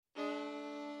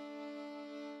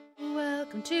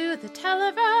Welcome to the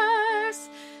Televerse,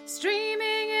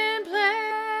 streaming in place.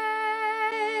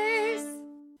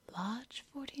 Lodge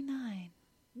 49.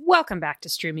 Welcome back to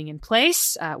Streaming in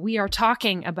Place. We are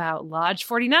talking about Lodge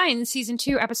 49, Season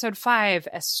 2, Episode 5,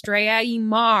 Estrella y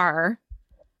Mar.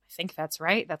 I think that's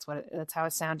right. That's how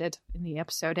it sounded in the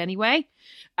episode anyway.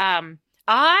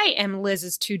 I am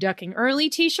Liz's Two Ducking Early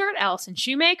t-shirt, Allison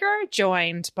Shoemaker,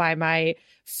 joined by my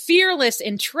fearless,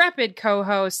 intrepid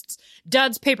co-hosts,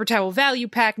 Dud's Paper Towel Value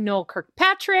Pack, Noel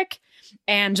Kirkpatrick,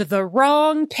 and the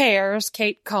wrong pairs,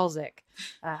 Kate Kulzick.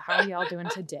 How are y'all doing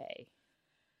today?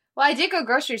 Well, I did go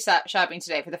grocery shopping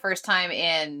today for the first time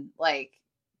in,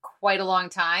 quite a long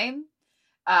time.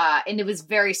 And it was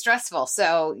very stressful.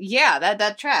 So, yeah,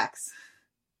 that tracks.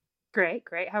 Great.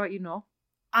 How about you, Noel?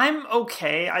 I'm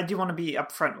okay. I do want to be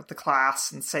upfront with the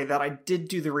class and say that I did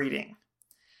do the reading.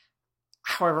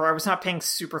 However, I was not paying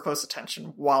super close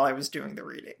attention while I was doing the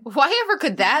reading. Why ever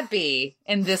could that be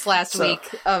in this last week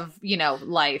of,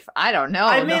 life? I don't know.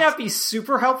 I may not be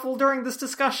super helpful during this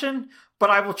discussion, but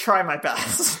I will try my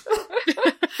best.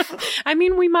 I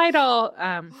mean, we might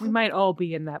all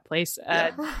be in that place.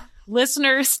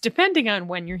 Listeners, depending on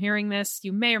when you're hearing this,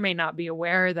 you may or may not be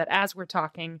aware that as we're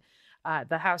talking,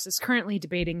 the House is currently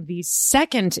debating the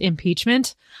second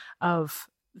impeachment of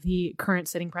the current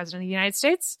sitting president of the United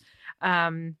States.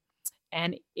 And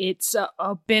it's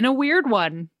been a weird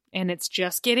one, and it's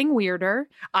just getting weirder.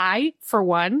 I, for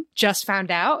one, just found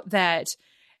out that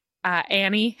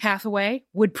Annie Hathaway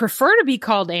would prefer to be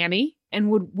called Annie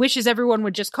and wishes everyone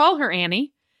would just call her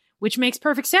Annie, which makes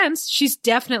perfect sense. She's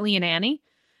definitely an Annie.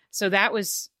 So that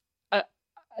was a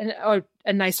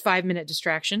nice 5-minute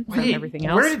distraction from everything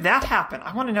else. Where did that happen?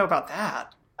 I want to know about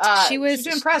that. She was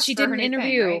doing press. She did an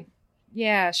interview. Right?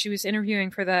 Yeah, she was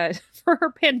interviewing for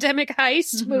her pandemic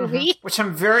heist movie, which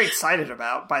I'm very excited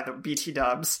about by the BT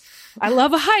dubs. I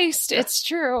love a heist. It's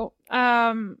true.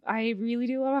 I really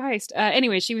do love a heist.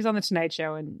 Anyway, she was on the Tonight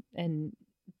Show, and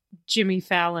James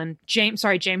Fallon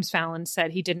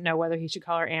said he didn't know whether he should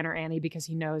call her Anne or Annie because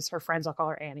he knows her friends will call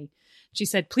her Annie. She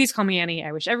said, "Please call me Annie.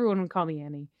 I wish everyone would call me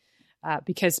Annie."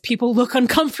 Because people look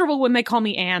uncomfortable when they call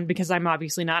me Anne because I'm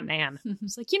obviously not an Anne.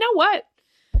 It's like, you know what?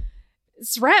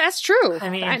 It's right. That's true. I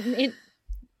mean, it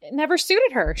never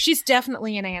suited her. She's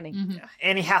definitely an Annie. Mm-hmm. Yeah.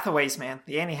 Annie Hathaways, man.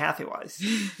 The Annie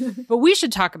Hathaways. But we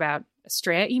should talk about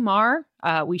Estrella y Mar.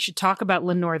 We should talk about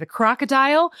Lenore the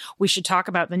crocodile. We should talk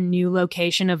about the new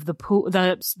location of the pool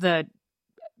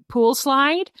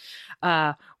slide.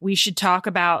 We should talk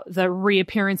about the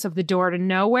reappearance of the door to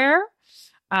nowhere.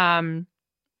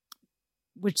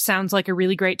 Which sounds like a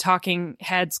really great Talking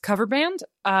Heads cover band.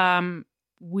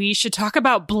 We should talk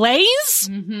about Blaise,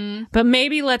 but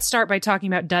maybe let's start by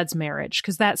talking about Dud's marriage,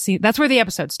 because that's where the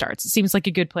episode starts. It seems like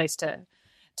a good place to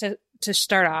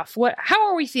start off. How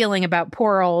are we feeling about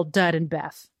poor old Dud and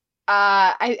Beth?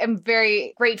 I am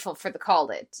very grateful for the called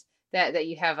it that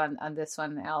you have on this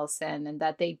one, Allison, and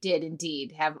that they did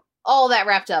indeed have all that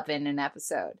wrapped up in an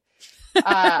episode.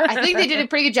 I think they did a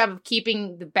pretty good job of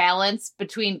keeping the balance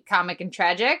between comic and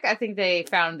tragic. I think they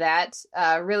found that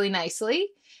really nicely.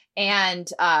 And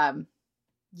tying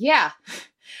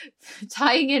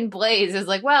in Blaise is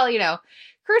like, well,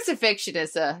 crucifixion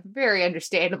is a very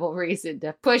understandable reason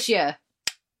to push you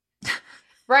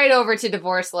right over to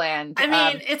divorce land. I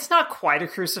mean, it's not quite a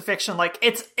crucifixion. Like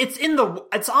it's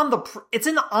on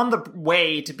the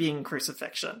way to being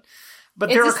crucifixion. But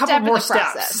there are a couple more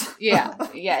steps. Yeah,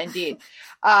 indeed.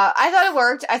 I thought it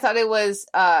worked. I thought it was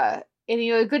a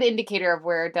good indicator of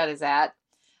where Dud is at,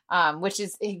 which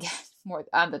is again more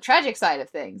on the tragic side of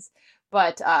things.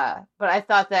 But I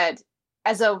thought that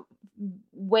as a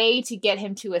way to get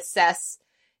him to assess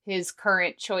his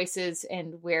current choices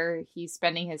and where he's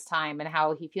spending his time and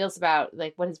how he feels about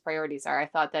what his priorities are, I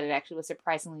thought that it actually was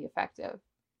surprisingly effective.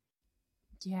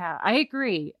 Yeah, I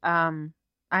agree.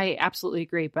 I absolutely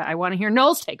agree, but I want to hear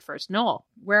Noel's take first. Noel,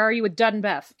 where are you with Dud and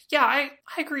Beth? Yeah, I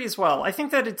agree as well. I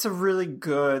think that it's a really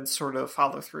good sort of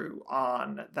follow-through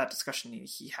on that discussion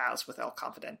he has with El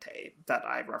Confidente that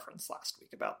I referenced last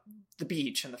week about the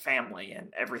beach and the family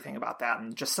and everything about that,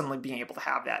 and just suddenly being able to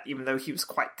have that, even though he was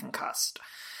quite concussed.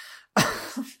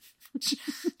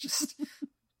 Just,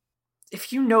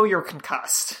 if you know you're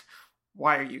concussed,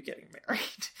 why are you getting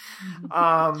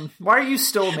married? Why are you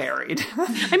still married?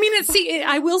 I mean,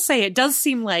 I will say it does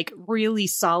seem like really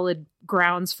solid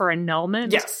grounds for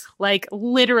annulment. Yes. Like,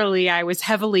 literally, I was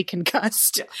heavily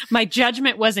concussed. Yeah. My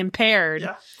judgment was impaired.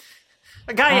 Yeah.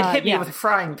 A guy had hit me with a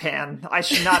frying pan. I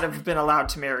should not have been allowed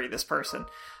to marry this person.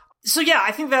 So, yeah,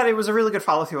 I think that it was a really good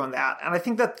follow-through on that. And I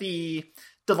think that the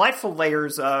delightful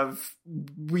layers of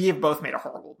we have both made a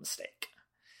horrible mistake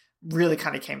really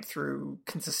kind of came through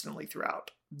consistently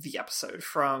throughout the episode,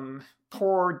 from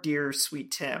poor, dear,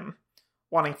 sweet Tim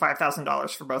wanting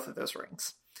 $5,000 for both of those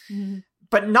rings,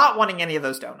 but not wanting any of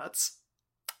those donuts.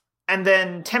 And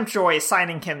then Temp Joy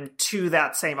assigning him to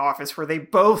that same office where they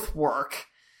both work.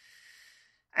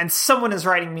 And someone is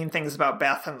writing mean things about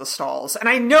Beth in the stalls. And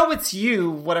I know it's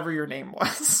you, whatever your name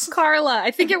was. Carla.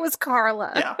 I think it was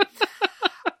Carla. Yeah.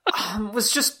 It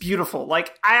was just beautiful.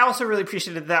 Like, I also really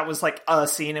appreciated that was like a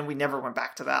scene and we never went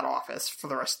back to that office for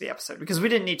the rest of the episode because we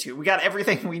didn't need to. We got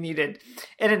everything we needed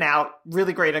in and out.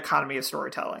 Really great economy of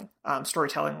storytelling.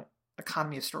 Storytelling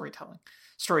economy.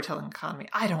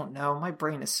 I don't know. My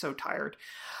brain is so tired.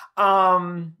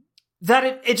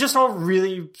 That it just all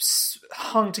really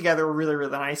hung together really,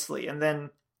 really nicely. And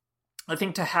then I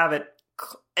think to have it,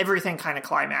 everything kind of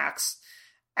climax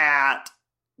at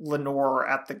Lenore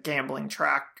at the gambling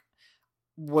track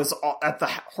was at the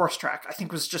horse track, I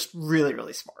think was just really,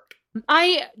 really smart.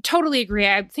 I totally agree.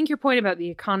 I think your point about the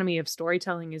economy of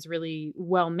storytelling is really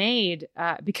well made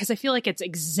because I feel like it's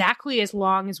exactly as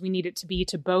long as we need it to be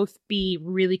to both be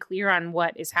really clear on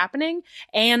what is happening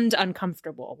and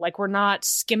uncomfortable. Like, we're not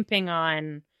skimping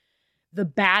on the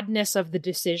badness of the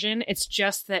decision. It's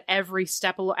just that every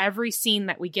scene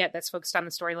that we get that's focused on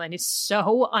the storyline is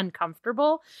so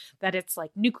uncomfortable that it's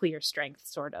like nuclear strength,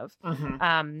 sort of.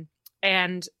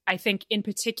 And I think in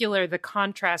particular, the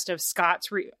contrast of Scott's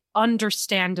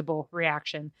understandable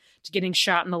reaction to getting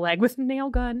shot in the leg with a nail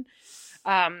gun.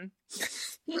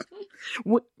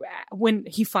 When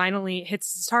he finally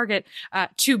hits his target,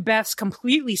 to Beth's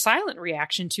completely silent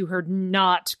reaction to her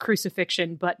not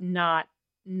crucifixion, but not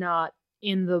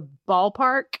in the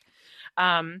ballpark.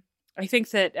 I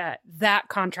think that that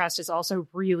contrast is also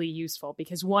really useful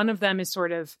because one of them is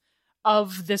sort of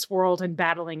this world and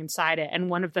battling inside it, and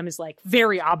one of them is like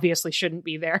very obviously shouldn't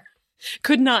be there.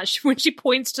 Could not, when she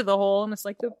points to the hole and it's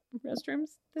like, the restrooms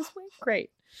this way?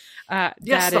 Great.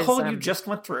 Yes, the hole you just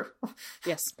went through.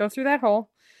 Yes, go through that hole.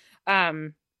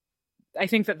 I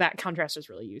think that contrast is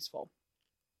really useful.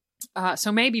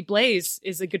 So maybe Blaise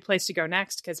is a good place to go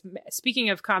next, because speaking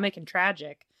of comic and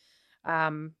tragic,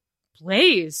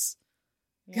 Blaise.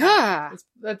 Yeah.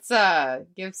 Let's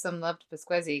give some love to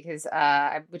Pasquesi, because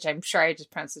which I'm sure I just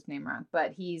pronounced his name wrong,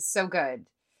 but he's so good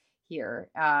here.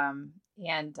 He's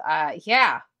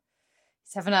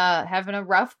having a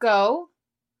rough go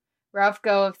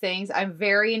of things. I'm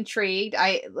very intrigued.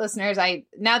 Listeners,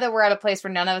 now that we're at a place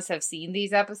where none of us have seen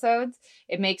these episodes,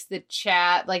 it makes the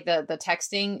chat, like the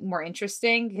texting, more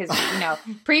interesting, because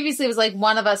previously it was like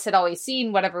one of us had always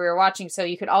seen whatever we were watching, so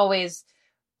you could always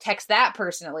text that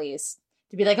person at least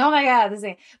to be like, oh my god, this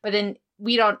thing. But then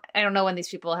I don't know when these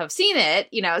people have seen it,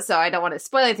 so I don't want to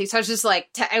spoil anything. So I was just like,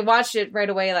 I watched it right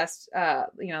away last,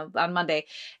 on Monday,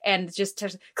 and just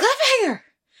cliffhanger.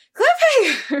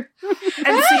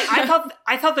 And see,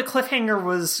 I thought the cliffhanger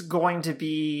was going to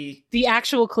be the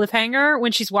actual cliffhanger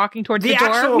when she's walking towards the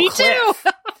door. Me too.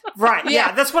 Right.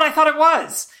 Yeah, that's what I thought it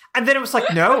was. And then it was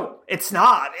like, no, it's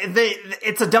not.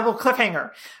 It's a double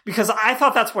cliffhanger, because I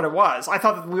thought that's what it was. I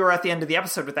thought that we were at the end of the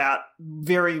episode with that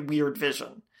very weird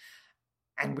vision,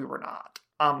 and we were not.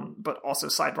 But also,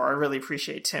 sidebar, I really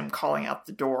appreciate Tim calling out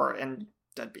the door and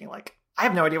Dad being like, I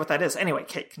have no idea what that is. Anyway,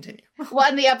 Kate, continue. Well,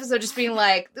 in the episode just being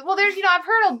like, well, there's, I've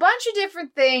heard a bunch of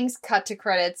different things, cut to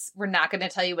credits. We're not going to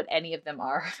tell you what any of them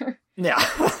are. Yeah.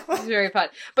 It's very fun.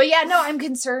 But yeah, no, I'm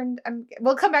concerned.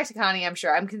 We'll come back to Connie, I'm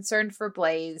sure. I'm concerned for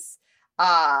Blaise.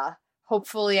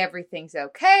 Hopefully everything's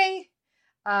okay.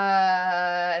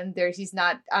 And he's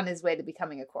not on his way to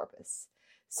becoming a corpus.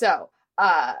 So,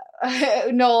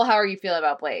 Noel, how are you feeling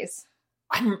about Blaise?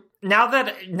 Now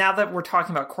that we're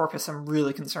talking about corpus, I'm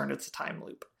really concerned it's a time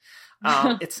loop.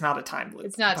 It's not a time loop.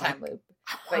 It's not a time loop.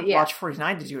 I want Watch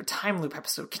 49 to do a time loop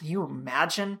episode. Can you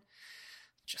imagine?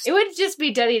 It would just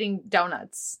be Dud eating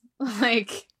donuts.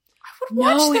 Like, I would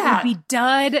watch that. It would be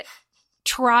Dud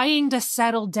trying to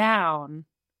settle down.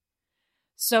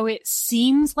 So it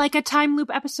seems like a time loop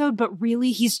episode, but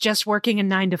really he's just working a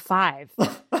 9 to 5.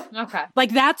 Okay.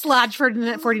 Like, that's Lodge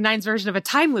 49's version of a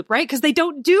time loop, right? Because they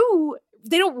don't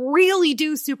really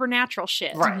do supernatural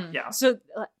shit. Right, yeah. So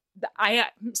I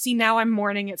see, now I'm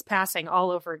mourning its passing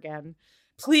all over again.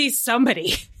 Please,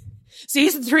 somebody.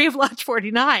 Season 3 of Lodge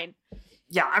 49.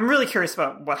 Yeah, I'm really curious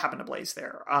about what happened to Blaise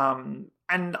there.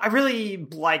 And I really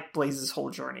like Blaise's whole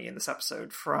journey in this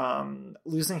episode, from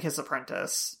losing his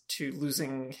apprentice to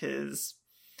losing his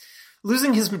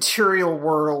material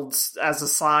worlds as a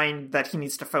sign that he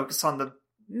needs to focus on the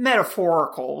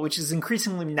metaphorical, which is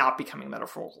increasingly not becoming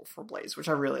metaphorical for Blaise, which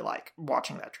I really like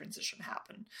watching that transition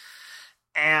happen.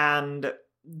 And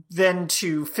then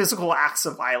to physical acts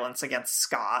of violence against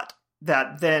Scott,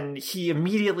 that then he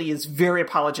immediately is very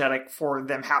apologetic for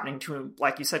them happening to him,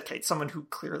 like you said, Kate, someone who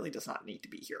clearly does not need to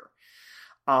be here.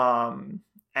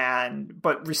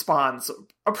 But responds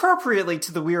appropriately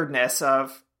to the weirdness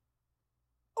of,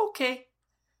 okay.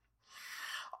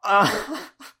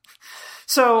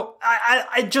 So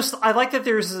I like that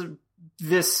there's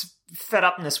this fed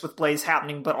upness with Blaise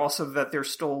happening, but also that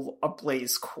there's still a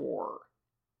Blaise core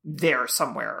there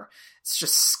somewhere. It's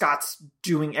just Scott's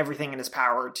doing everything in his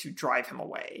power to drive him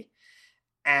away,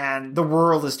 and the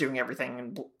world is doing everything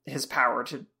in its power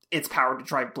to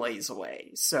drive Blaise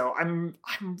away. So I'm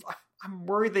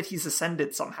worried that he's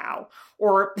ascended somehow,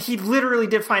 or he literally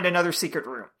did find another secret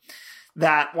room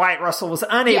that Wyatt Russell was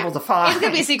unable to find. It's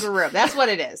gonna be a secret room. That's what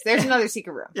it is. There's another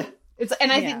secret room. Yeah.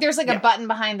 I think there's like a button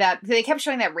behind that. They kept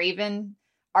showing that Raven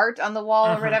art on the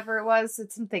wall or whatever it was.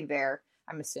 It's something there,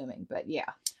 I'm assuming. But yeah.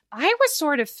 I was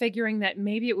sort of figuring that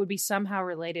maybe it would be somehow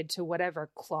related to whatever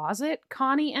closet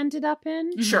Connie ended up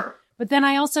in. Sure. But then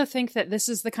I also think that this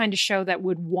is the kind of show that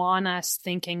would want us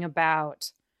thinking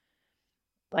about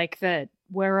like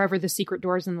wherever the secret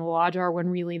doors in the lodge are, when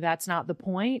really that's not the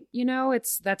point. You know,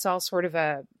 that's all sort of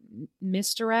a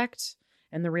misdirect,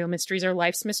 and the real mysteries are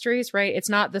life's mysteries, right? It's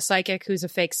not the psychic who's a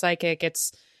fake psychic.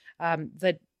 It's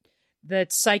the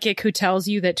psychic who tells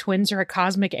you that twins are a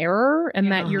cosmic error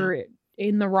and that you're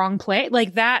in the wrong place.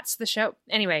 Like, that's the show.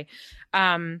 Anyway,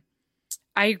 I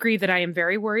agree that I am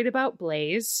very worried about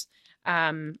Blaise.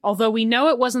 Although we know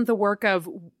it wasn't the work of,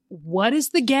 what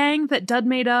is the gang that Dud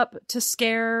made up to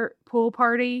scare Pool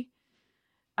Party?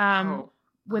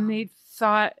 When they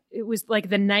thought it was like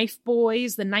the knife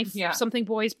boys, something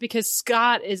boys, because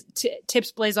Scott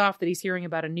tips Blaise off that he's hearing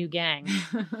about a new gang.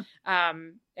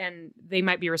 And they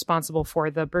might be responsible for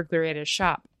the burglary at his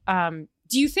shop.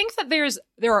 Do you think that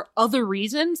there are other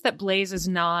reasons that Blaise is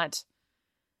not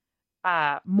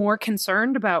more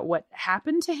concerned about what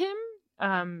happened to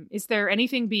him? Is there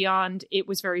anything beyond it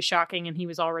was very shocking and he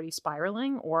was already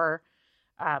spiraling, or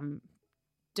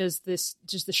does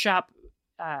the shop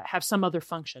have some other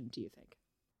function, do you think?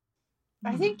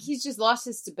 I think he's just lost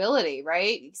his stability,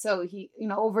 right? So he,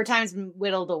 over time's been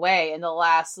whittled away, and the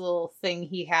last little thing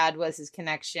he had was his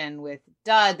connection with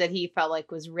Dud that he felt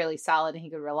like was really solid and he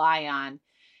could rely on.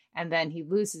 And then he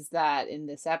loses that in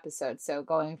this episode. So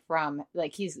going from,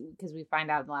 like, because we find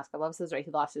out in the last couple episodes, right,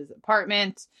 he lost his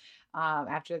apartment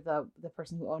after the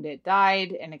person who owned it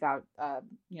died, and it got,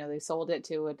 they sold it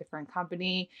to a different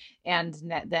company. And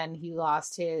then he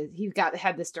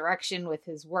had this direction with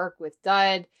his work with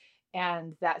Dud,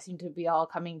 and that seemed to be all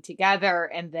coming together.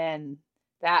 And then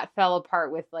that fell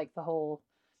apart with, like, the whole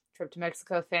trip to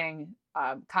Mexico thing,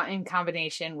 in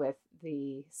combination with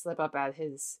the slip up at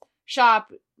his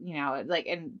shop,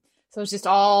 and so it's just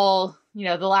all,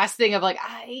 the last thing of, like,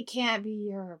 I can't be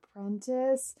your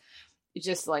apprentice. It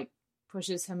just, like,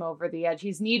 pushes him over the edge.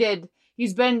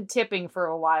 He's been tipping for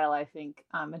a while, I think,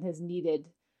 and has needed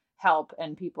help,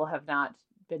 and people have not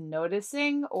been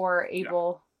noticing or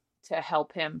able to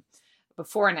help him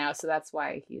before now. So that's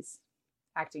why he's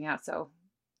acting out so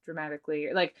dramatically,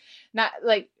 like, not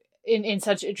like in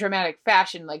such a dramatic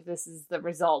fashion. Like, this is the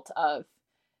result of,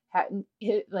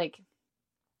 like,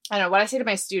 I don't know, what I say to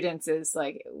my students is,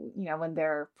 like, when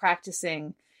they're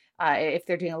practicing, if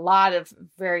they're doing a lot of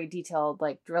very detailed,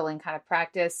 like, drilling kind of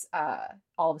practice,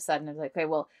 all of a sudden it's like, okay,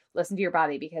 well, listen to your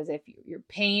body, because if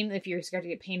you're scared to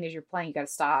get pain as you're playing, you got to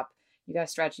stop, you got to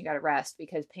stretch, you got to rest,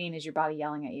 because pain is your body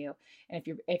yelling at you. And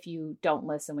if you don't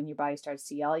listen when your body starts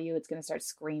to yell at you, it's going to start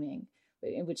screaming,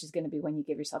 which is going to be when you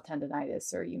give yourself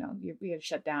tendonitis, or, you're going to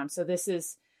shut down. So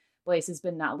Blaise has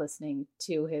been not listening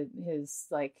to his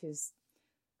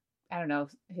I don't know,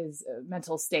 his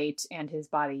mental state and his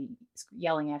body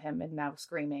yelling at him and now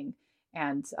screaming.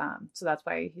 And so that's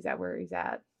why he's at where he's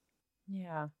at.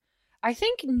 Yeah. I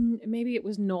think maybe it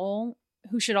was Noel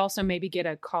who should also maybe get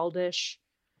a Caldish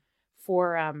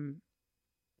for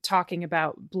talking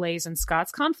about Blaise and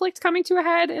Scott's conflict coming to a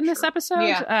head in this episode.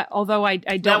 Yeah. Although I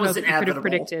don't know that you could have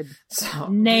predicted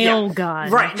nail gun.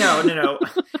 Right. No.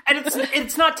 And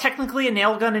it's not technically a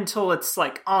nail gun until it's,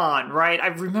 like, on, right? I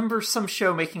remember some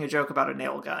show making a joke about a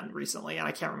nail gun recently, and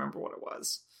I can't remember what it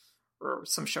was. Or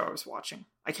some show I was watching.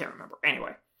 I can't remember.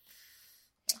 Anyway.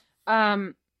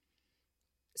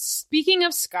 Speaking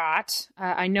of Scott,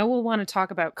 I know we'll want to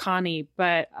talk about Connie,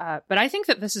 but I think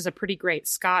that this is a pretty great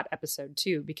Scott episode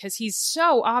too, because he's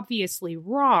so obviously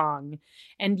wrong,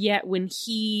 and yet when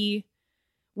he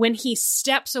when he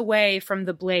steps away from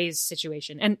the Blaise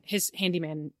situation, and his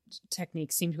handyman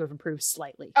techniques seem to have improved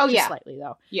slightly. Oh, yeah. Slightly,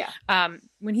 though. Yeah.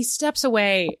 When he steps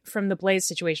away from the Blaise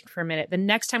situation for a minute, the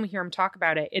next time we hear him talk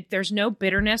about it, there's no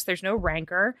bitterness, there's no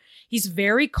rancor. He's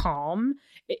very calm.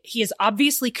 He is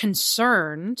obviously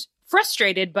concerned,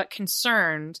 frustrated, but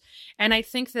concerned. And I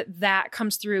think that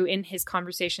comes through in his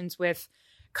conversations with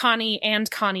Connie and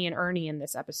Ernie in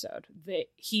this episode.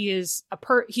 He's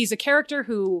a character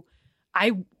who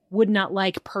I would not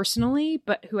like personally,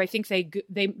 but who I think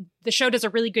the show does a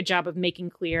really good job of making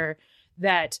clear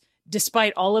that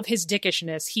despite all of his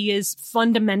dickishness, he is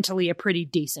fundamentally a pretty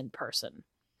decent person.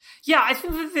 Yeah, I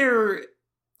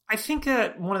think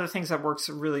that one of the things that works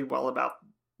really well about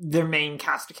their main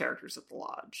cast of characters at the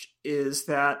Lodge is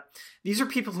that these are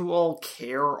people who all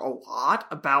care a lot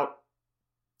about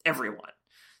everyone.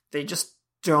 They just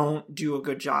don't do a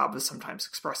good job of sometimes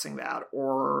expressing that,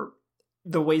 or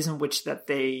the ways in which that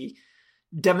they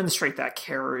demonstrate that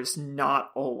care is not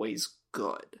always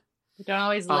good. You don't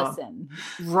always listen.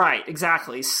 Right,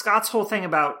 exactly. Scott's whole thing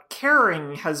about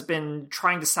caring has been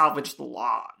trying to salvage the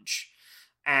Lodge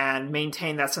and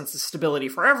maintain that sense of stability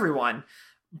for everyone,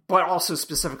 but also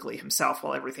specifically himself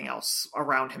while everything else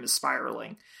around him is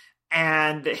spiraling.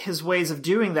 And his ways of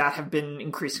doing that have been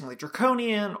increasingly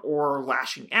draconian or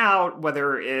lashing out,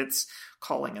 whether it's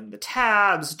calling in the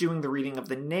tabs, doing the reading of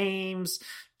the names,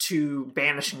 to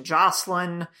banishing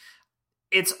Jocelyn.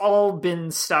 It's all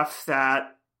been stuff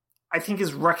that I think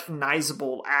is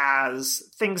recognizable as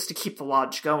things to keep the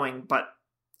Lodge going, but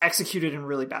executed in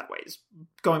really bad ways,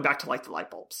 going back to like the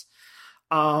light bulbs.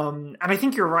 And I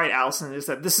think you're right, Allison, is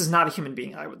that this is not a human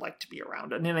being I would like to be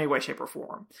around in any way, shape, or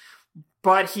form.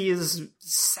 But he is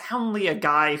soundly a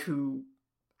guy who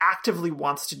actively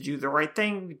wants to do the right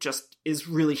thing, just is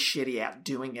really shitty at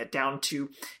doing it, down to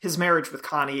his marriage with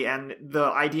Connie and the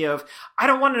idea of, I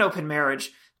don't want an open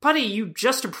marriage. Buddy, you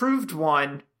just approved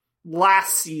one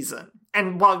last season.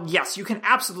 And while, yes, you can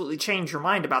absolutely change your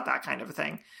mind about that kind of a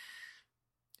thing,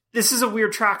 this is a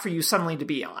weird track for you suddenly to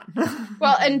be on.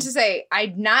 Well, and to say,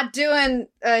 I'm not doing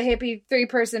a hippie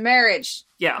 3-person marriage.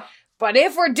 Yeah. But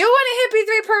if we're doing a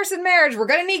hippie 3-person marriage, we're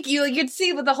gonna need you. You'd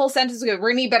see what the whole sentence is. We're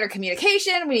gonna need better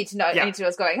communication. We need to know. I need to know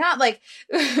what's going on. Like,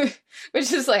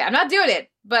 which is like, I'm not doing it.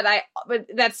 But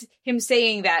that's him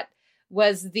saying that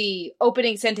was the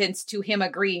opening sentence to him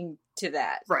agreeing to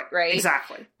that. Right. Right.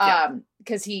 Exactly.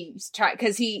 Because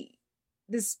he,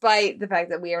 despite the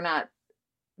fact that we are not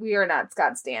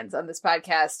Scott Stans on this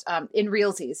podcast, in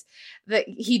realties, that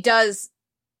he does,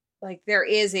 like, there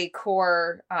is a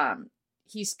core.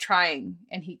 He's trying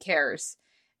and he cares,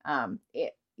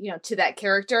 to that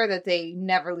character that they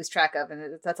never lose track of.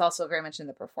 And that's also very much in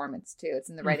the performance too. It's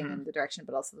in the writing and the direction,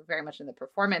 but also very much in the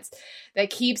performance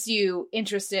that keeps you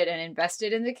interested and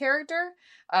invested in the character.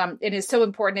 It is so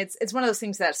important. It's one of those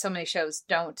things that so many shows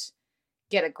don't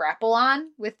get a grapple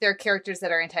on with their characters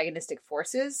that are antagonistic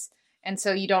forces. And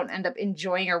so you don't end up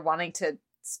enjoying or wanting to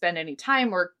spend any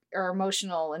time or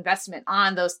emotional investment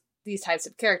on these types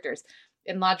of characters.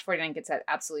 And Lodge 49 gets that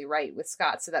absolutely right with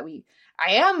Scott, so that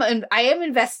I am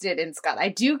invested in Scott. I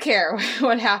do care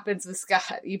what happens with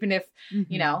Scott, even if,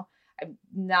 I'm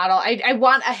not all, I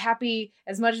want a happy,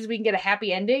 as much as we can get a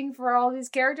happy ending for all these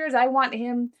characters, I want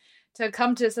him to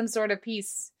come to some sort of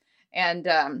peace and,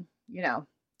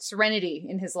 serenity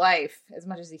in his life as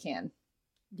much as he can.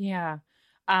 Yeah.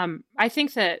 I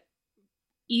think that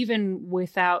even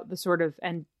without the sort of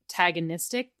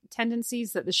antagonistic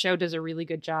tendencies, that the show does a really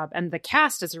good job, and the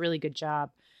cast does a really good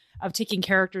job of taking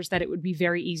characters that it would be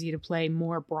very easy to play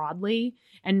more broadly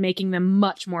and making them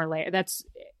much more layered. That's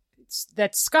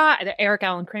Scott, Eric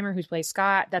Allen Kramer, who plays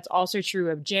Scott. That's also true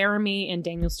of Jeremy and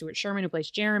Daniel Stewart Sherman, who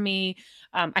plays Jeremy.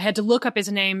 I had to look up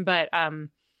his name, but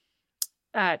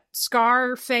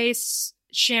Scarface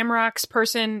Shamrock's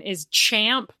person is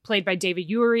Champ, played by David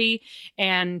Ury,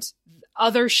 and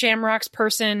other Shamrock's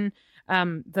person,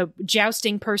 the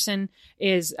jousting person,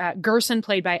 is Gerson,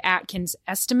 played by Atkins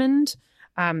Estimand.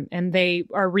 And they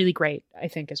are really great, I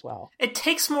think, as well. It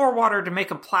takes more water to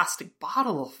make a plastic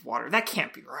bottle of water. That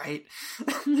can't be right.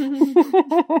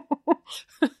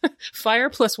 Fire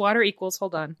plus water equals,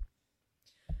 hold on,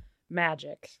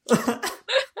 magic.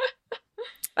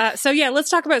 So yeah,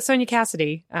 let's talk about Sonia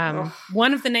Cassidy.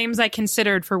 One of the names I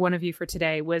considered for one of you for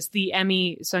today was the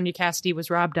Emmy Sonia Cassidy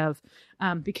was robbed of,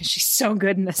 because she's so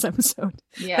good in this episode.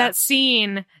 Yeah. That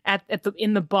scene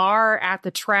in the bar at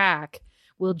the track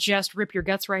will just rip your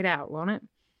guts right out, won't it?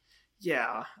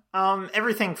 Yeah.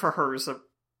 Everything for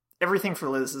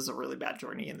Liz is a really bad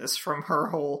journey in this, from her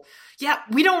whole,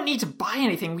 we don't need to buy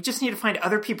anything. We just need to find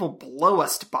other people below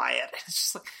us to buy it. And it's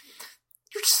just like,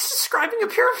 you're just describing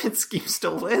a pyramid scheme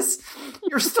still, Liz.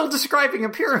 You're still describing a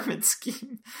pyramid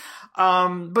scheme.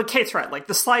 But Kate's right. Like,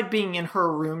 the slide being in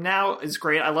her room now is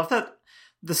great. I love that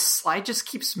the slide just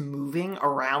keeps moving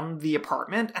around the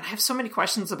apartment. And I have so many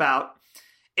questions about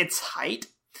its height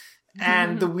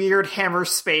and the weird hammer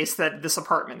space that this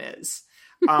apartment is.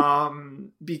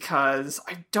 Because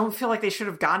I don't feel like they should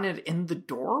have gotten it in the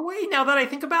doorway now that I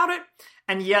think about it.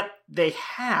 And yet they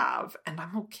have, and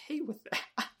I'm okay with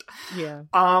that. Yeah.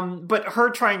 But her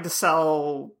trying to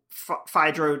sell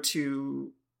Phaedro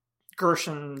to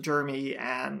Gershon, Jeremy,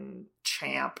 and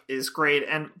Champ is great.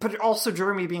 But also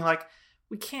Jeremy being like,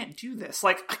 we can't do this.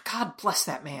 Like, God bless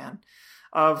that man.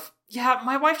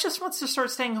 My wife just wants to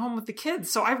start staying home with the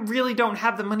kids, so I really don't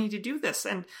have the money to do this.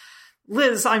 And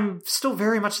Liz, I'm still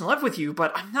very much in love with you,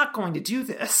 but I'm not going to do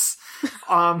this.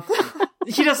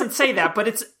 He doesn't say that, but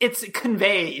it's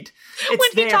conveyed.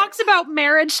 When he talks about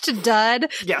marriage to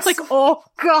Dud, yes. It's like, oh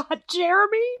God,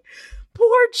 Jeremy,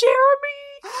 poor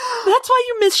Jeremy. That's why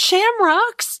you miss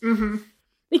Shamrocks. Mm-hmm.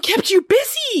 It kept you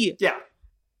busy. Yeah.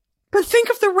 But think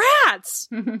of the rats.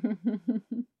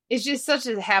 It's just such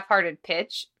a half-hearted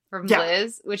pitch from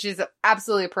Liz, which is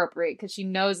absolutely appropriate because she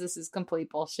knows this is complete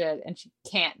bullshit and she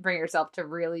can't bring herself to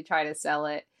really try to sell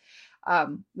it,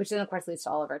 which then of course leads to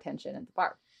all of our tension at the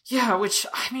bar. Yeah, which,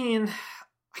 I mean,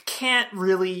 I can't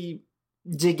really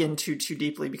dig into too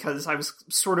deeply because I was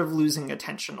sort of losing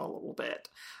attention a little bit,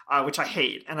 which I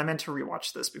hate, and I meant to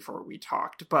rewatch this before we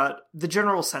talked, but the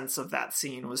general sense of that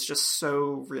scene was just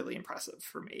so really impressive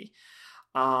for me.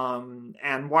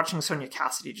 And watching Sonia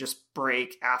Cassidy just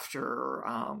break after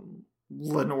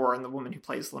Lenore, and the woman who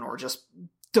plays Lenore just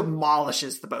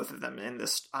demolishes the both of them in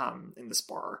this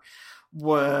bar,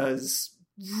 was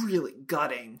really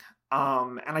gutting.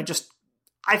 And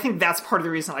I think that's part of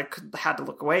the reason I had to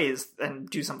look away and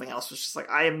do something else. Was just like,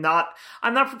 I'm not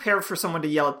prepared for someone to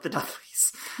yell at the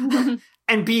Dudleys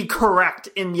and be correct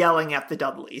in yelling at the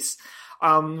Dudleys.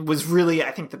 Was really,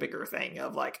 I think, the bigger thing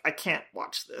of like, I can't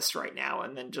watch this right now.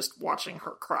 And then just watching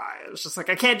her cry. It was just like,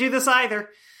 I can't do this either.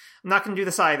 I'm not going to do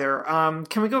this either.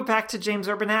 Can we go back to James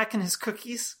Urbanek and his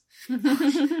cookies?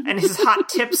 And his hot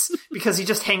tips, because he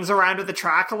just hangs around with the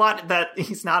track a lot, that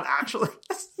he's not actually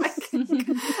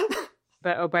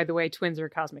But oh, by the way, twins are a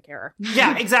cosmic error.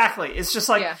 Yeah, exactly. It's just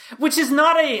like, which is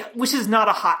not a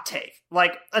hot take.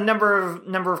 Like, a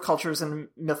number of cultures and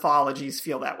mythologies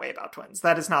feel that way about twins.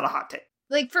 That is not a hot take.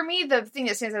 Like, for me, the thing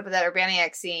that stands out about that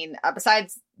Urbaniak scene,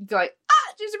 besides going,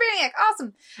 James Urbaniak,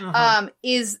 awesome,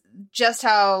 is just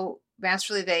how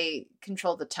masterfully they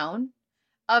control the tone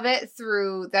of it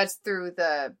through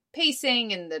the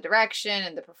pacing and the direction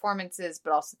and the performances,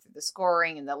 but also through the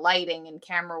scoring and the lighting and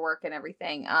camera work and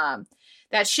everything.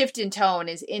 That shift in tone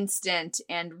is instant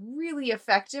and really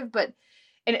effective, but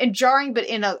and jarring, but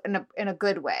in a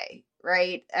good way,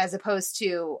 right? As opposed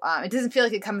to it doesn't feel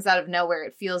like it comes out of nowhere.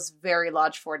 It feels very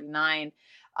Lodge 49.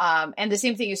 And the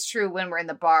same thing is true when we're in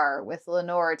the bar with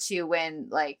Lenore too, when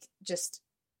like just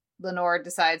Lenore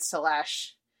decides to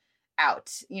lash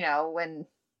out, you know,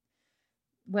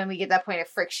 when we get that point of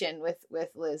friction with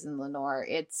Liz and Lenore,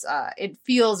 it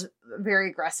feels very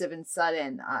aggressive and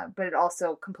sudden, but it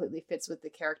also completely fits with the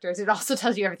characters. It also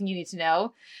tells you everything you need to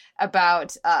know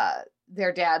about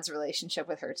their dad's relationship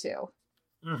with her too.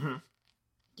 Mm-hmm.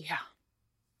 Yeah.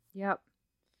 Yep.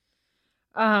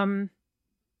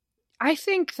 I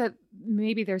think that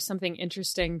maybe there's something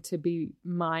interesting to be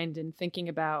mined in thinking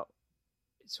about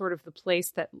sort of the place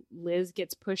that Liz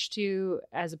gets pushed to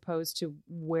as opposed to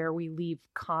where we leave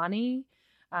Connie,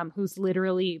 who's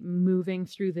literally moving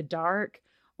through the dark.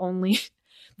 Only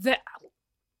that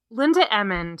Linda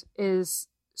Emmond is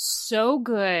so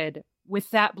good with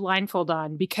that blindfold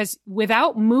on, because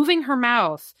without moving her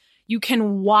mouth, you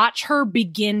can watch her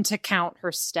begin to count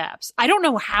her steps. I don't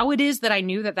know how it is that I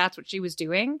knew that that's what she was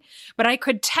doing, but I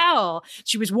could tell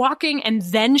she was walking and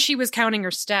then she was counting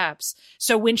her steps.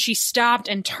 So when she stopped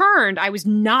and turned, I was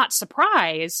not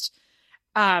surprised.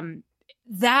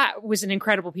 That was an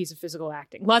incredible piece of physical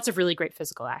acting. Lots of really great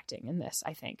physical acting in this,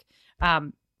 I think.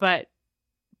 But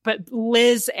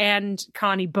Liz and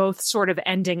Connie both sort of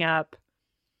ending up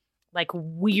like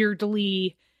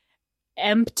weirdly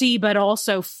empty but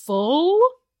also full,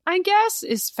 I guess,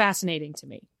 is fascinating to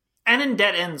me. And in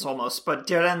dead ends almost, but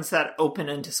dead ends that open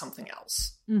into something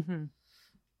else.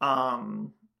 Mm-hmm.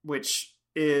 Which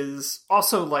is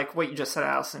also, like what you just said,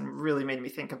 Allison, really made me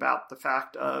think about the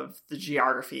fact of the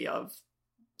geography of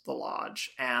the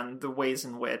lodge and the ways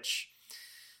in which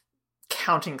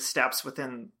counting steps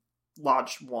within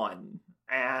Lodge 1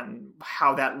 and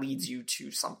how that leads you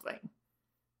to something.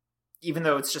 Even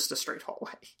though it's just a straight hallway,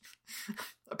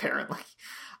 apparently.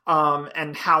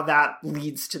 and how that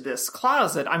leads to this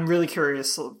closet. I'm really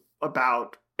curious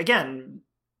about, again,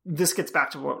 this gets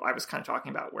back to what I was kind of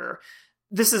talking about, where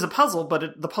this is a puzzle,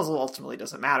 but the puzzle ultimately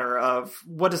doesn't matter, of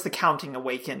what does the counting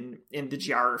awaken in the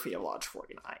geography of Lodge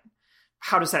 49?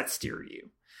 How does that steer you?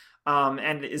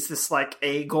 And is this like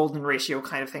a golden ratio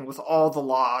kind of thing with all the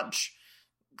lodge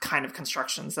kind of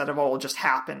constructions that have all just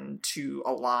happened to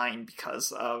align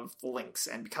because of the links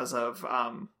and because of,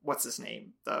 what's his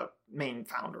name? The main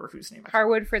founder, whose name?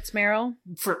 Harwood Fitzmerrill?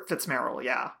 Fitzmerrill,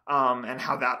 yeah. And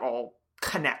how that all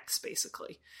connects,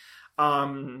 basically.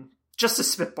 Just a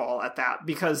spitball at that,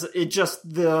 because it just,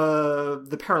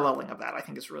 the paralleling of that, I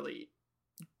think, is really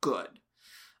good.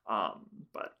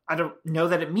 But I don't know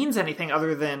that it means anything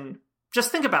other than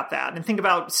just think about that and think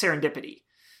about serendipity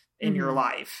in your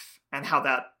life and how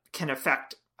that can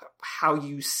affect how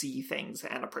you see things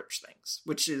and approach things,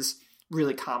 which is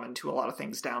really common to a lot of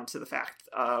things, down to the fact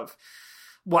of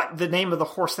what the name of the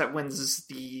horse that wins is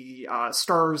the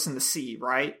Stars in the Sea,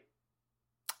 right?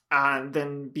 And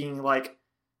then being like,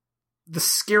 the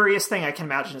scariest thing I can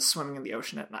imagine is swimming in the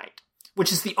ocean at night,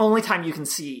 which is the only time you can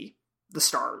see the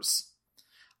stars.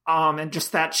 And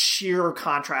just that sheer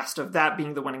contrast of that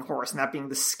being the winning horse and that being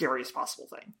the scariest possible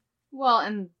thing. Well,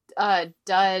 and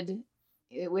Dud,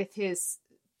 with his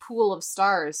pool of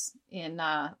stars in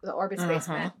the Orbis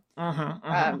basement,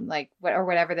 like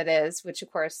whatever that is, which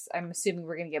of course I'm assuming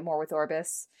we're going to get more with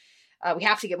Orbis. We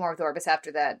have to get more with Orbis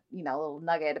after that, little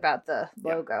nugget about the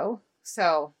logo.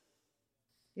 So,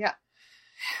 yeah.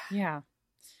 Yeah.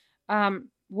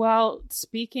 Well,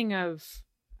 speaking of,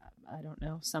 I don't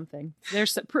know, something.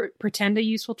 There's pretend a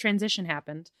useful transition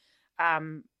happened.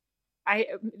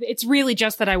 It's really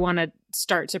just that I want to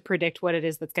start to predict what it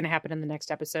is that's going to happen in the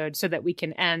next episode, so that we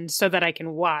can end, so that I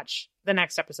can watch the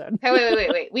next episode. Hey,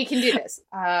 wait. We can do this.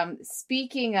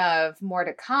 Speaking of more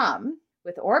to come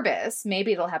with Orbis,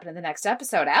 maybe it'll happen in the next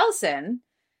episode. Allison,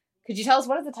 could you tell us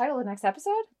what is the title of the next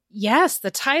episode? Yes,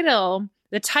 the title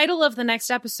of the next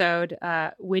episode,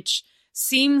 which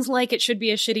seems like it should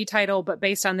be a shitty title, but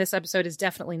based on this episode is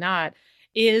definitely not,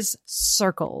 is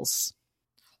Circles.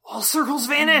 All circles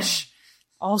vanish!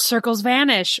 All Circles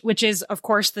Vanish, which is, of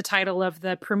course, the title of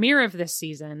the premiere of this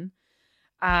season,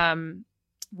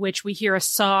 which we hear a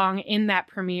song in that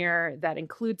premiere that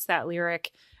includes that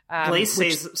lyric. Blaise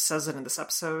says it in this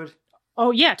episode.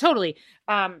 Oh, yeah, totally.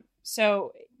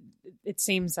 So it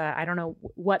seems, I don't know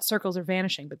what circles are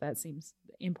vanishing, but that seems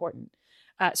important.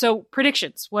 So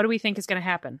predictions. What do we think is going to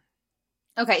happen?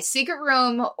 Okay, secret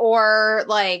room or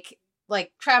like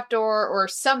trapdoor or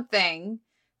something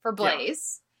for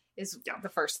Blaise is the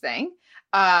first thing.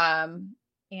 And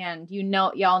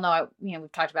y'all know,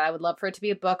 we've talked about, I would love for it to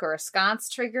be a book or a sconce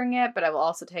triggering it, but I will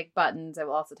also take buttons. I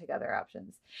will also take other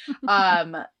options.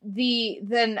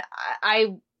 Then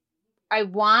I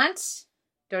want,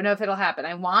 don't know if it'll happen.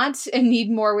 I want and need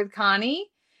more with Connie,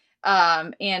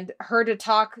 and her to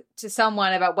talk to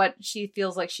someone about what she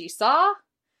feels like she saw.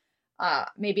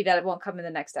 Maybe that won't come in the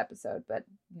next episode, but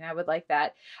I would like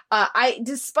that.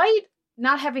 Despite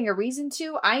not having a reason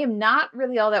to, I am not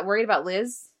really all that worried about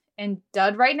Liz and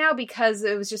Dud right now, because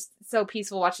it was just so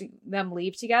peaceful watching them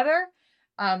leave together.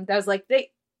 That was like,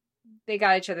 they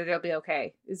got each other, they'll be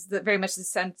okay, is very much the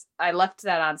sense I left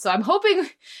that on. So I'm hoping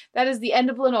that is the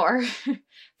end of Lenore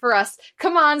for us.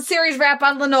 Come on, series wrap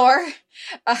on Lenore.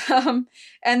 And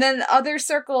then other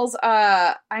circles,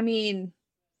 there's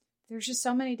just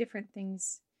so many different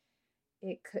things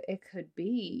it could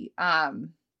be.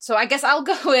 So I guess I'll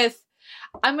go with,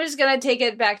 I'm just gonna take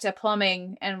it back to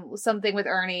plumbing and something with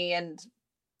Ernie and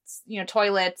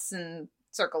toilets and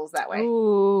circles that way.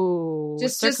 Ooh,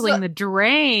 just circling the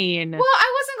drain. Well,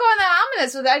 I wasn't going that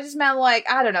ominous with it. I just meant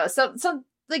I don't know. So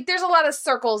like there's a lot of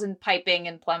circles and piping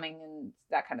and plumbing and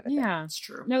that kind of thing. Yeah, that's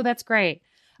true. No, that's great.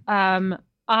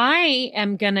 I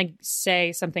am gonna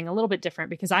say something a little bit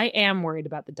different, because I am worried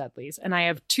about the Dudleys, and I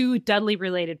have two Dudley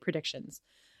related predictions.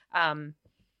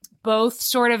 Both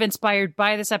sort of inspired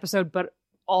by this episode, but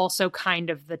also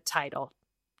kind of the title.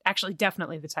 Actually,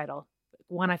 definitely the title.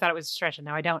 One, I thought it was a stretch, and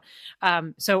now I don't.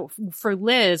 So for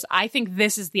Liz, I think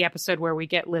this is the episode where we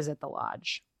get Liz at the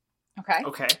lodge.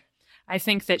 Okay. I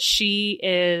think that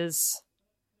she's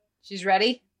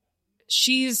ready.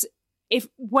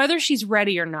 Whether she's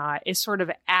ready or not is sort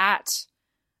of at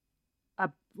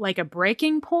a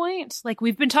breaking point. Like,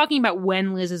 we've been talking about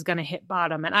when Liz is going to hit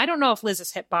bottom, and I don't know if Liz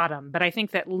has hit bottom, but I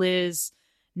think that Liz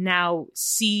now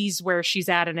sees where she's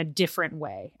at in a different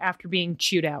way after being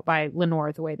chewed out by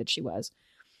Lenore the way that she was.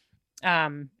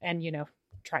 And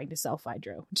trying to sell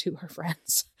Phaedro to her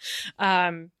friends.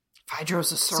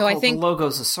 Phaedro's a circle, so I think, the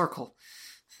logo's a circle.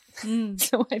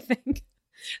 So I think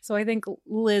So I think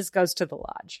Liz goes to the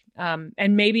lodge.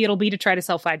 And maybe it'll be to try to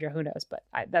sell Phaedra. Who knows? But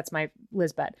that's my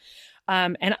Liz bet.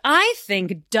 And I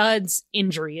think Dud's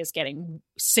injury is getting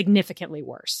significantly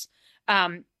worse.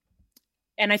 And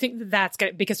I think that's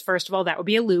good because, first of all, that would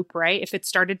be a loop, right? If it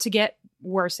started to get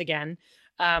worse again,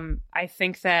 I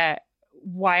think that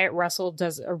Wyatt Russell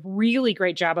does a really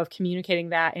great job of communicating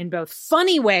that in both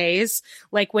funny ways,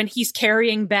 like when he's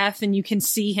carrying Beth and you can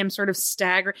see him sort of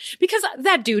stagger, because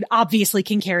that dude obviously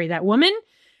can carry that woman.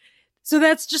 So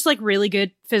that's just like really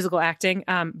good physical acting.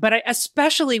 But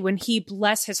especially when he,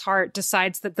 bless his heart,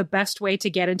 decides that the best way to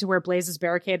get into where Blaise has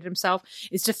barricaded himself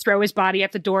is to throw his body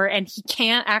at the door, and he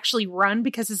can't actually run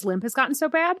because his limp has gotten so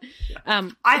bad.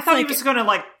 I thought he was going to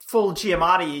like full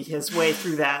Giamatti his way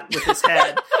through that with his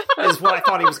head is what I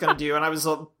thought he was going to do. And I was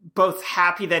both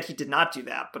happy that he did not do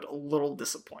that, but a little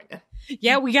disappointed.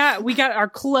 Yeah, we got our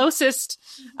closest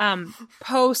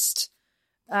post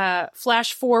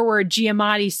flash forward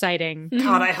Giamatti sighting.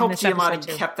 God, I hope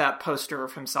Giamatti kept that poster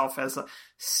of himself as a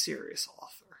serious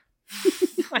author.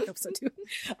 I hope so too.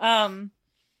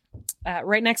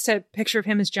 Right next to a picture of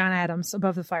him is John Adams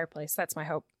above the fireplace. That's my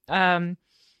hope.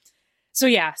 So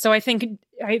I think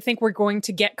we're going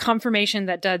to get confirmation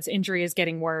that Dud's injury is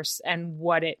getting worse and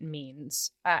what it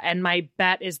means. And my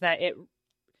bet is that it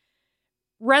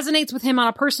resonates with him on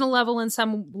a personal level in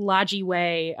some lodgy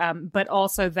way, but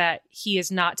also that he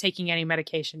is not taking any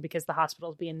medication because the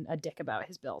hospital's being a dick about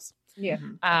his bills. Yeah.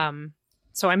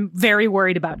 So I'm very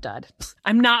worried about Dud.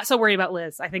 I'm not so worried about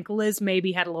Liz. I think Liz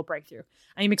maybe had a little breakthrough.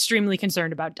 I am extremely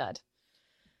concerned about Dud.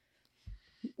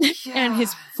 Yeah. And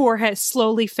his forehead,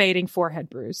 slowly fading forehead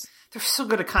bruise. They're so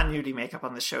good at continuity makeup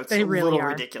on the show. It's a little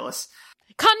ridiculous.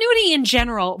 Continuity in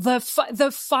general. The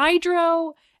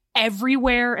Phaedra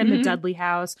everywhere in the Dudley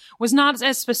house was not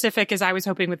as specific as I was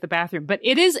hoping with the bathroom, but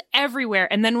it is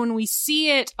everywhere. And then when we see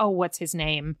it, what's his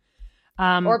name?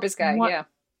 Orbis guy, yeah.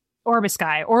 Orbis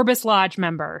guy. Orbis Lodge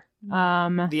member.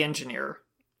 The engineer.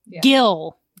 Yeah.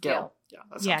 Gil. Yeah,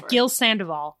 that sounds right. Gil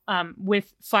Sandoval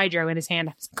with Phaedra in his hand.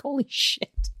 I was like, holy shit.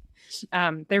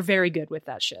 They're very good with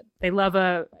that shit. They love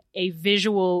a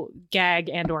visual gag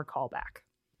and or callback.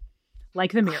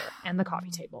 Like the mirror and the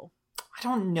coffee table. I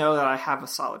don't know that I have a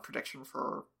solid prediction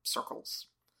for circles.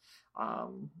 I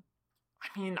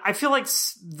mean, I feel like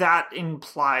that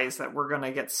implies that we're going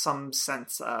to get some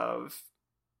sense of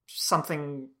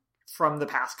something from the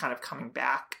past kind of coming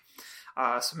back.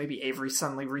 So maybe Avery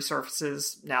suddenly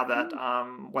resurfaces now that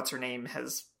what's-her-name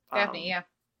has... Daphne, yeah.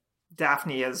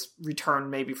 Daphne has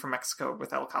returned maybe from Mexico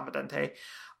with El Confidente.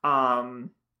 But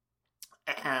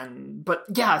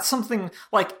yeah, something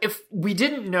like if we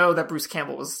didn't know that Bruce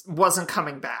Campbell wasn't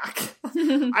coming back,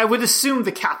 I would assume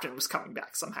the captain was coming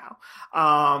back somehow,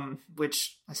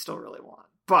 which I still really want.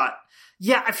 But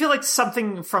yeah, I feel like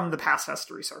something from the past has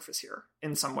to resurface here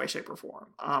in some way, shape, or form.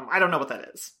 I don't know what that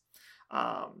is.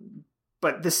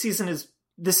 But this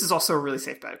is also a really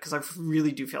safe bet because I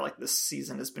really do feel like this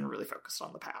season has been really focused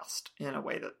on the past in a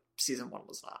way that season 1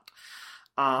 was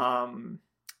not.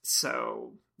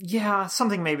 So yeah,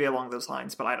 something maybe along those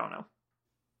lines, but I don't know.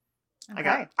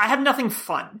 Okay. I have nothing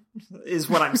fun, is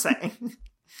what I'm saying.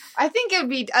 I think it would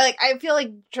be like, I feel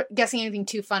like guessing anything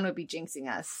too fun would be jinxing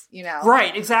us, you know?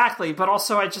 Right, exactly. But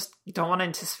also, I just don't want to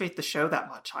anticipate the show that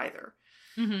much either.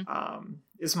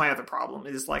 Is my other problem.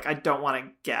 Is like, I don't want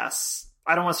to guess.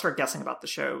 I don't want to start guessing about the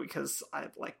show because I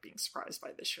like being surprised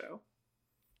by this show.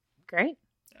 Great.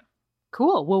 Yeah.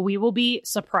 Cool. Well, we will be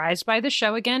surprised by the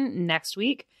show again next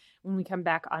week when we come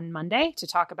back on Monday to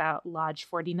talk about Lodge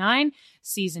 49,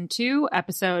 Season 2,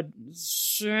 Episode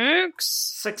 6.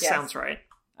 6 sounds right.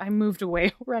 I moved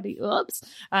away already. Oops.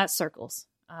 Circles.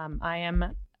 I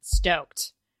am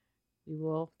stoked. We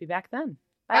will be back then.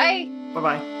 Bye.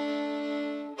 Bye-bye.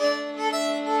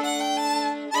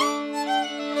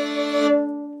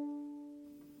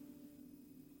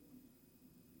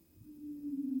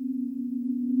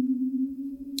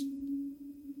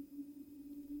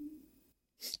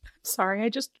 Sorry,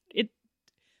 there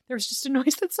was just a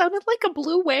noise that sounded like a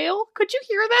blue whale. Could you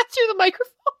hear that through the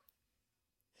microphone?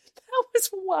 That was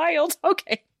wild.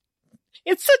 Okay.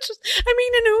 It's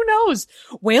and who knows?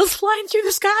 Whales flying through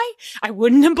the sky? I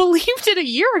wouldn't have believed it a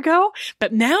year ago,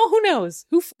 but now who knows?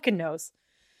 Who fucking knows?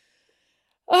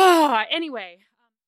 Anyway.